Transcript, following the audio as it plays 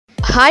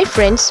Hi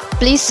friends,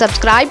 please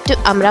subscribe to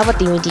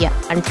Amaravathi Media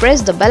and press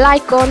the bell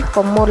icon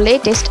for more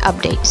latest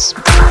updates.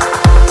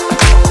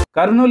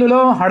 కర్నూలులో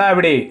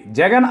హడావిడి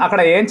జగన్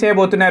అక్కడ ఏం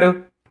చేయబోతున్నారు?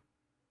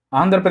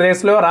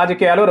 ఆంధ్రప్రదేశ్లో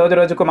రాజకీయాలు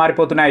రోజురోజుకు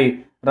మారిపోతున్నాయి.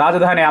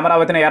 రాజధాని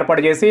అమరావతిని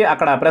ఏర్పాటు చేసి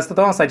అక్కడ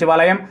ప్రస్తుతం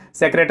సచివాలయం,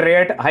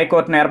 సెక్రటేరియట్,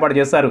 హైకోర్టును ఏర్పాటు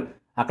చేశారు.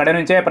 అక్కడి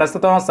నుంచే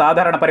ప్రస్తుతం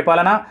సాధారణ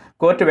పరిపాలన,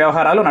 కోర్టు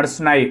వ్యవహారాలు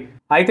నడుస్తున్నాయి.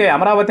 అయితే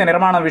అమరావతి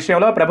నిర్మాణం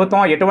విషయంలో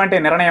ప్రభుత్వం ఎటువంటి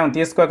నిర్ణయం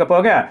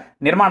తీసుకోకపోగా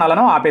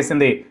నిర్మాణాలను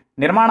ఆపేసింది.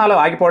 నిర్మాణాలు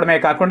ఆగిపోవడమే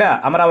కాకుండా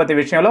అమరావతి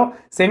విషయంలో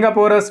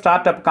సింగపూర్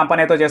స్టార్టప్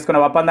కంపెనీతో చేసుకున్న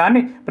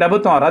ఒప్పందాన్ని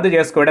ప్రభుత్వం రద్దు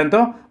చేసుకోవడంతో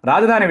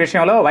రాజధాని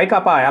విషయంలో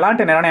వైకాపా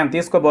ఎలాంటి నిర్ణయం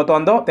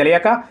తీసుకోబోతోందో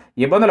తెలియక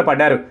ఇబ్బందులు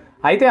పడ్డారు.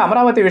 అయితే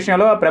అమరావతి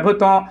విషయంలో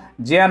ప్రభుత్వం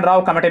జిఎన్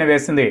రావు కమిటీని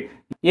వేసింది.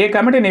 ఈ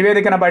కమిటీ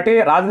నివేదికను బట్టి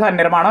రాజధాని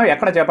నిర్మాణం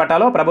ఎక్కడ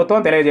చేపట్టాలో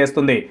ప్రభుత్వం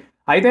తెలియజేస్తుంది.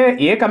 అయితే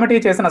ఏ కమిటీ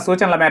చేసిన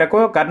సూచనల మేరకు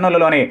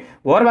కర్నూలులోని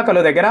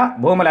ఓర్వకల్లు దగ్గర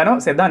భూములను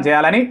సిద్ధం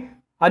చేయాలని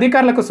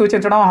అధికారులకు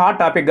సూచించడం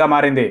హాట్ టాపిక్గా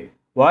మారింది.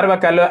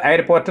 ఓర్వకల్లు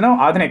ఎయిర్పోర్టును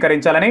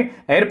ఆధునీకరించాలని,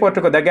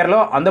 ఎయిర్పోర్టుకు దగ్గరలో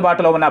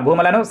అందుబాటులో ఉన్న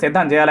భూములను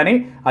సిద్ధం చేయాలని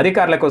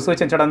అధికారులకు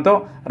సూచించడంతో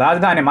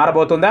రాజధాని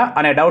మారబోతుందా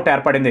అనే డౌట్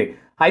ఏర్పడింది.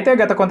 అయితే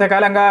గత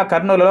కొంతకాలంగా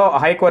కర్నూలులో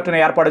హైకోర్టును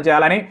ఏర్పాటు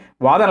చేయాలని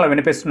వాదనలు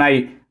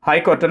వినిపిస్తున్నాయి.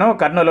 హైకోర్టును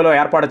కర్నూలులో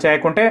ఏర్పాటు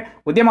చేయకుంటే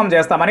ఉద్యమం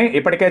చేస్తామని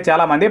ఇప్పటికే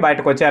చాలామంది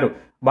బయటకు వచ్చారు.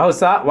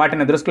 బహుశా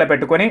వాటిని దృష్టిలో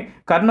పెట్టుకుని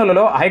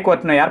కర్నూలులో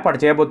హైకోర్టును ఏర్పాటు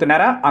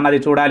చేయబోతున్నారా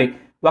అన్నది చూడాలి.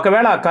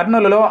 ఒకవేళ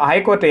కర్నూలులో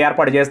హైకోర్టు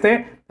ఏర్పాటు చేస్తే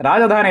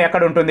రాజధాని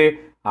ఎక్కడుంటుంది?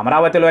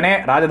 అమరావతిలోనే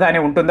రాజధాని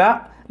ఉంటుందా,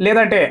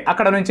 లేదంటే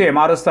అక్కడ నుంచి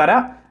మారుస్తారా?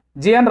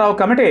 జిఎన్ రావు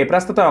కమిటీ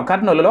ప్రస్తుతం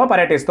కర్నూలులో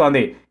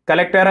పర్యటిస్తోంది.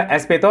 కలెక్టర్,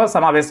 ఎస్పీతో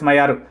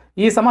సమావేశమయ్యారు.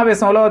 ఈ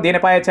సమావేశంలో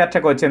దీనిపై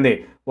చర్చకు వచ్చింది.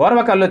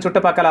 ఓర్వకల్లు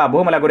చుట్టుపక్కల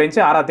భూముల గురించి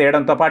ఆరా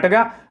తీయడంతో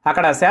పాటుగా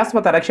అక్కడ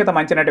శాశ్వత రక్షిత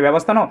మంచినీటి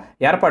వ్యవస్థను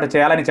ఏర్పాటు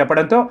చేయాలని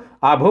చెప్పడంతో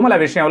ఆ భూముల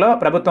విషయంలో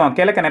ప్రభుత్వం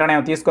కీలక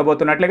నిర్ణయం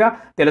తీసుకోబోతున్నట్లుగా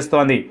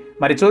తెలుస్తోంది.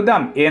 మరి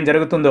చూద్దాం ఏం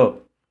జరుగుతుందో.